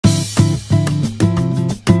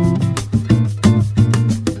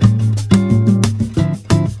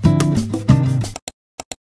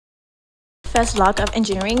first vlog of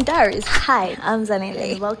Engineering Diaries. Hi, I'm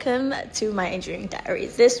Zanele. Welcome to my Engineering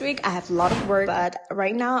Diaries. This week I have a lot of work, but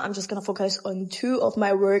right now I'm just gonna focus on 2 of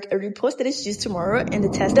my work, a report that is due tomorrow and the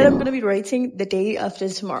test that I'm gonna be writing the day after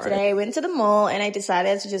tomorrow. Today I went to the mall and I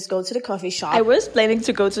decided to just go to the coffee shop. I was planning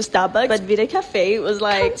to go to Starbucks, but Vita Cafe was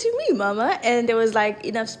like, come to me mama, and there was like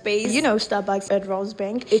enough space. You know, Starbucks at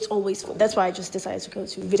Rosebank, it's always full. That's why I just decided to go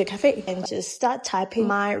to Vita Cafe and just start typing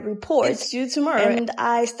my report. It's due tomorrow and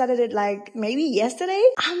I started it like maybe yesterday.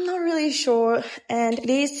 I'm not really sure. And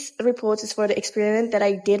this report is for the experiment that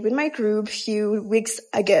I did with my group a few weeks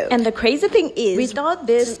ago. And the crazy thing is, we thought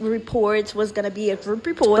this report was gonna be a group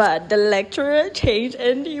report, but the lecturer changed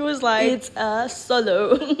and he was like, it's a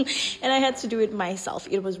solo. And I had to do it myself.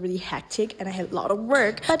 It was really hectic and I had a lot of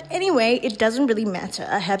work. But anyway, it doesn't really matter.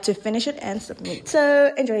 I have to finish it and submit.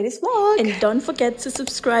 So enjoy this vlog. And don't forget to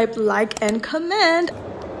subscribe, like, and comment.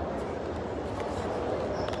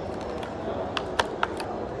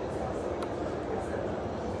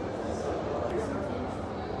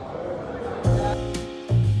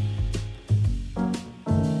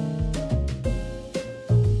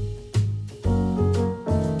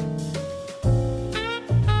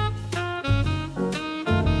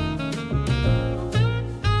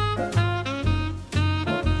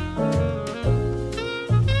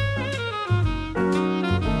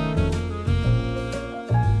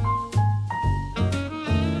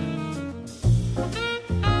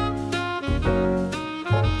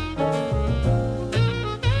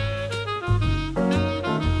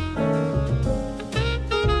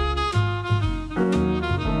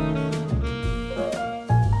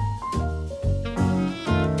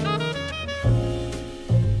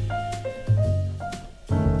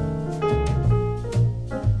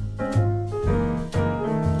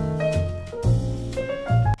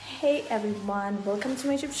 Hey everyone, welcome to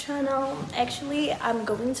my YouTube channel. Actually, I'm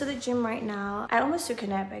going to the gym right now. I almost took a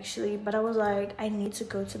nap actually, but I was like, I need to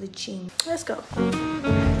go to the gym. Let's go.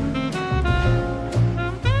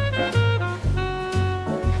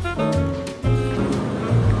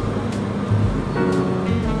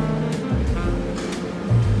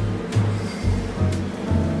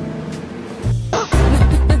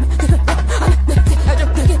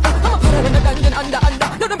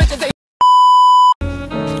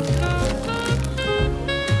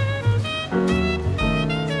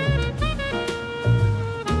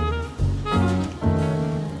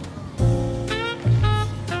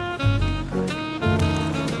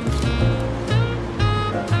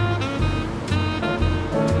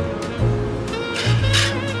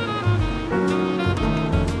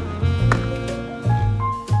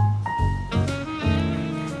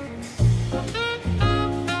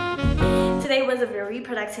 Today was a very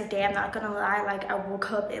productive day, I'm not gonna lie. Like, I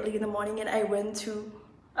woke up early in the morning and I went to,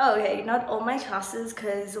 okay, not all my classes,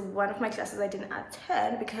 because one of my classes I didn't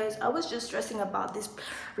attend because I was just stressing about this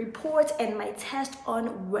report and my test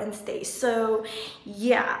on Wednesday. So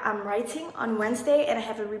yeah, I'm writing on Wednesday and I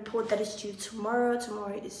have a report that is due tomorrow.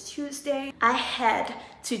 Tomorrow is Tuesday. I had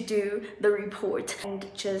to do the report and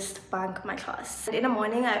just bunk my class. In the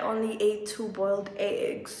morning I only ate 2 boiled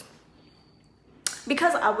eggs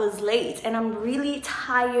because I was late and I'm really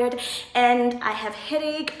tired and I have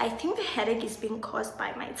headache. I think the headache is being caused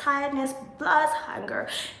by my tiredness plus hunger,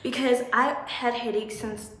 because I had headache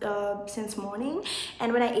since morning,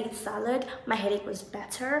 and when I ate salad my headache was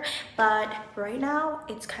better, but right now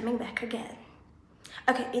it's coming back again.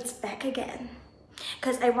 Okay, it's back again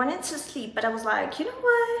because I wanted to sleep, but I was like, you know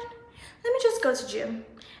what, let me just go to gym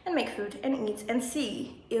and make food and eat and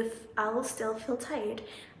see if I will still feel tired.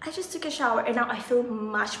 I just took a shower and now I feel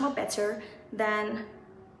much more better than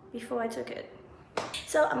before I took it.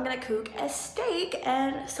 So I'm gonna cook a steak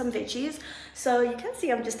and some veggies. So you can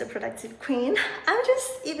see I'm just a productive queen. I'm just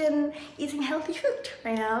even eating healthy food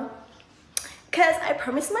right now, because I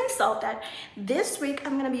promised myself that this week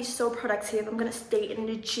I'm gonna be so productive. I'm gonna stay in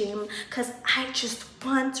the gym because I just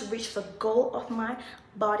want to reach the goal of my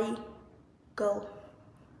body goal.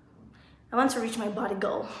 I want to reach my body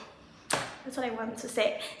goal. That's what I wanted to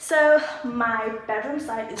say. So my bedroom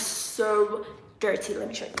side is so dirty. Let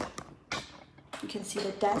me show you. You can see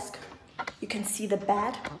the desk. You can see the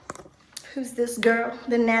bed. Who's this girl?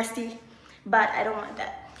 The nasty. But I don't want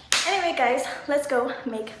that. Anyway guys, let's go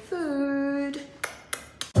make food.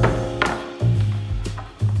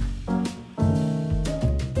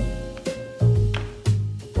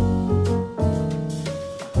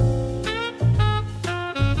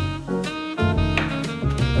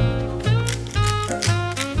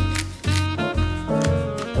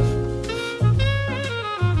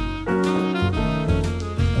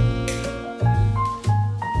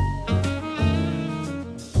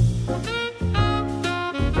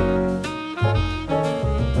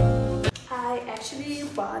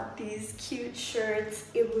 these cute shirts.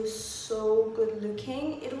 It was so good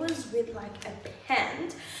looking. It was with like a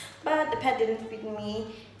pant, but the pant didn't fit me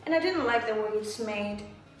and I didn't like the way it's made.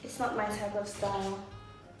 It's not my type of style.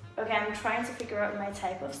 Okay, I'm trying to figure out my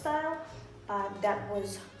type of style. That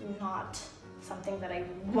was not something that I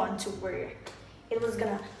want to wear. It was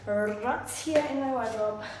gonna rot here in my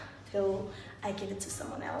wardrobe till I give it to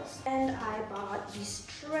someone else. And I bought this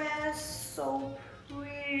dress, so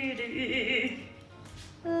pretty.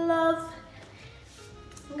 Love.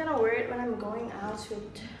 I'm gonna wear it when I'm going out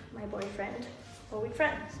with my boyfriend or with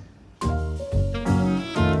friends.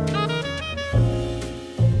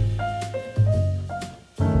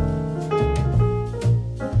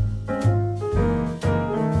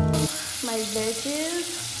 My veggies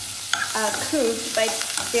are cooked, but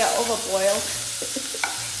they are overboiled.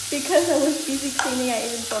 Because I was busy cleaning, I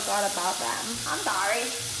even forgot about them. I'm sorry.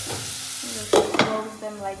 I'm just close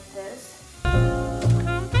them like this.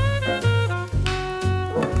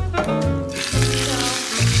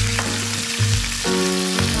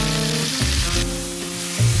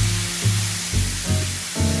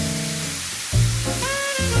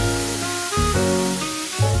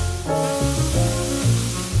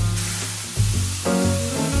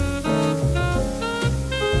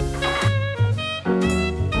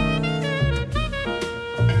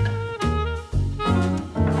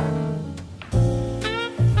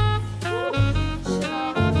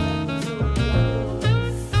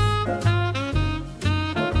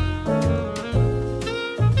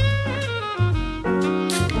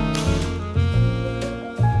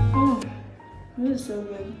 This is so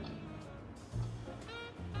good.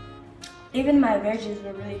 Even my veggies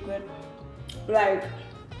were really good. Like,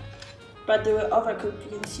 but they were overcooked.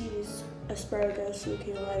 You can see this asparagus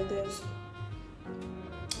looking like this.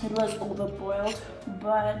 It was overboiled,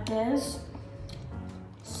 but this,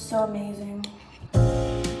 so amazing.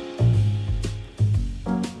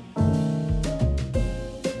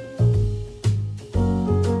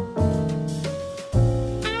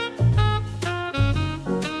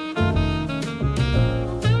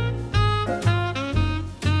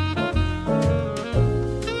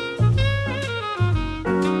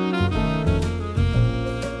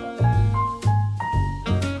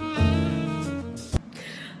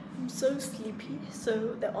 So sleepy,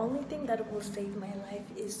 so the only thing that will save my life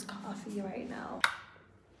is coffee right now.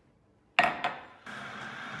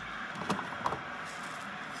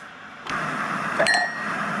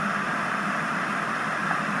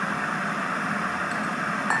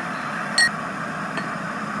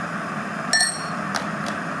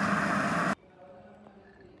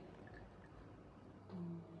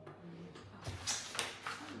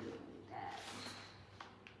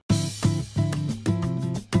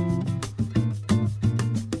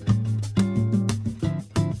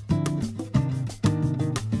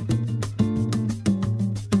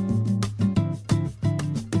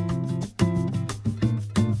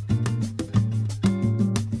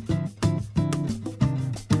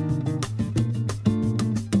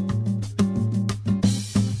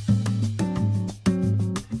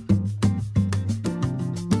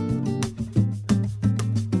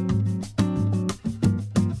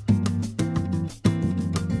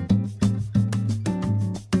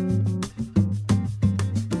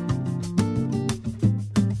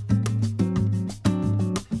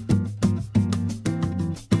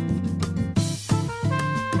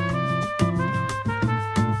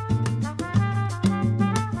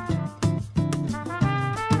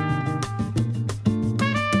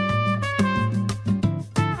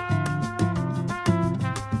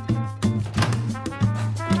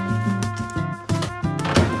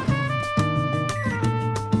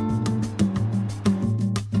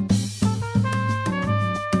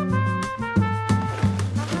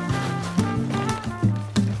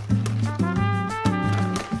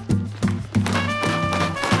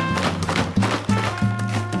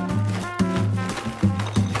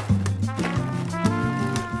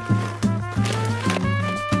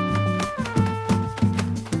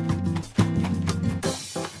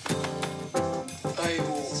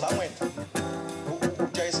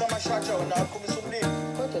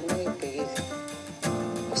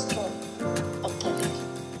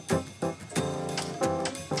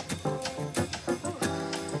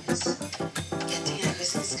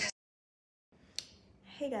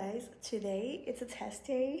 Hey guys, today it's a test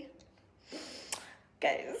day.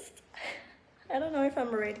 Guys, I don't know if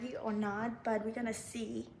I'm ready or not, but we're gonna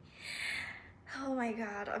see. Oh my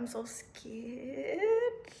god, I'm so scared,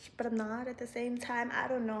 but I'm not at the same time. I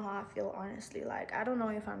don't know how I feel, honestly. Like, I don't know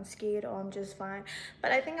if I'm scared or I'm just fine,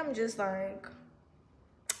 but I think I'm just like,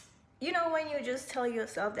 you know, when you just tell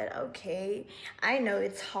yourself that, okay, I know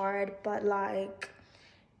it's hard, but like,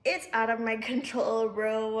 it's out of my control,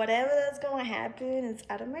 bro. Whatever that's gonna happen, it's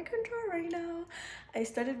out of my control right now. I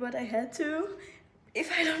studied what I had to.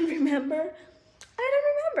 If I don't remember, I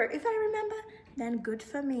don't remember. If I remember, then good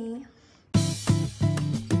for me.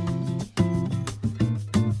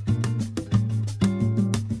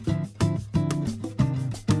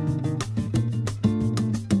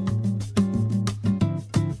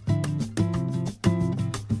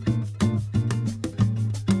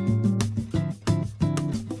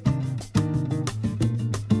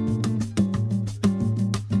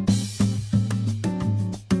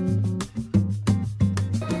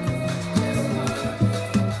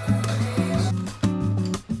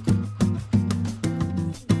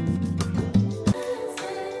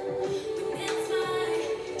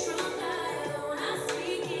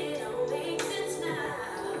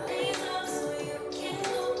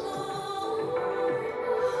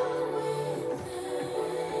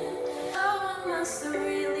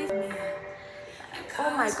 Oh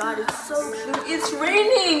my god, it's so cute. It's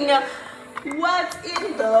raining. What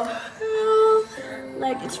in the hell?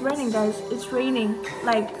 Like, it's raining, guys. It's raining.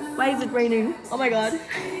 Like, why is it raining? Oh my god.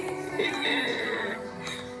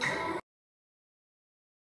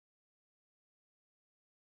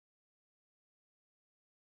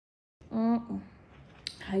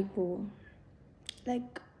 Hypo.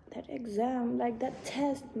 Like, that exam, like that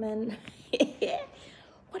test, man.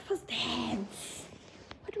 What was that?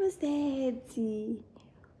 What was that?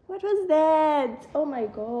 What was that? Oh my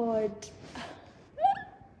god.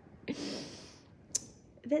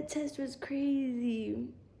 That test was crazy.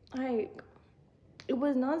 Like, it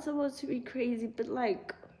was not supposed to be crazy, but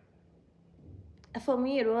like, for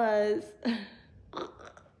me it was.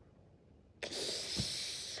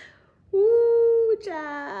 Ooh,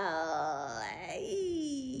 child.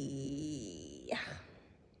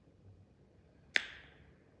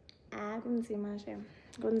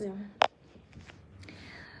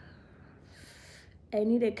 I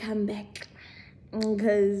need to come back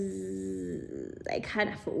because I can't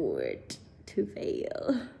afford to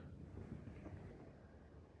fail.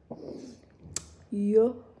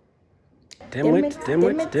 Yo. Damn it.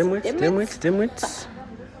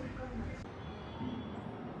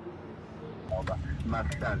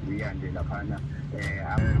 Masters iyande laphana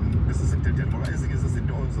besisentethe ngoba ezinye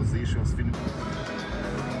izinto ozozisho sifina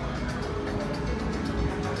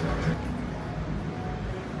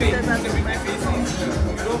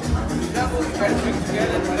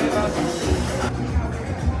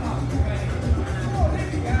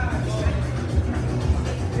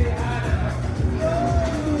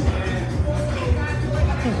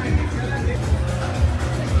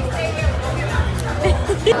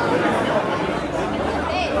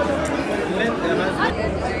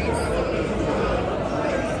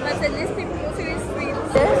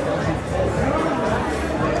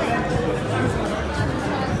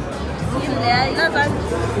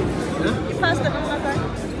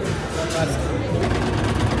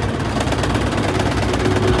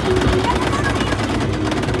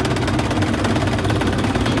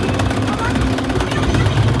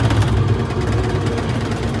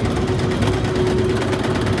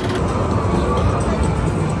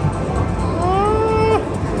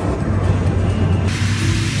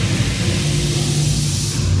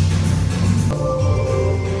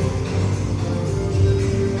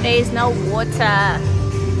There is no water.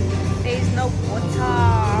 There is no water.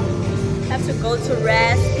 Have to go to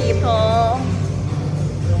rest, people,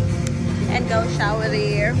 and go shower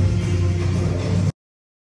there.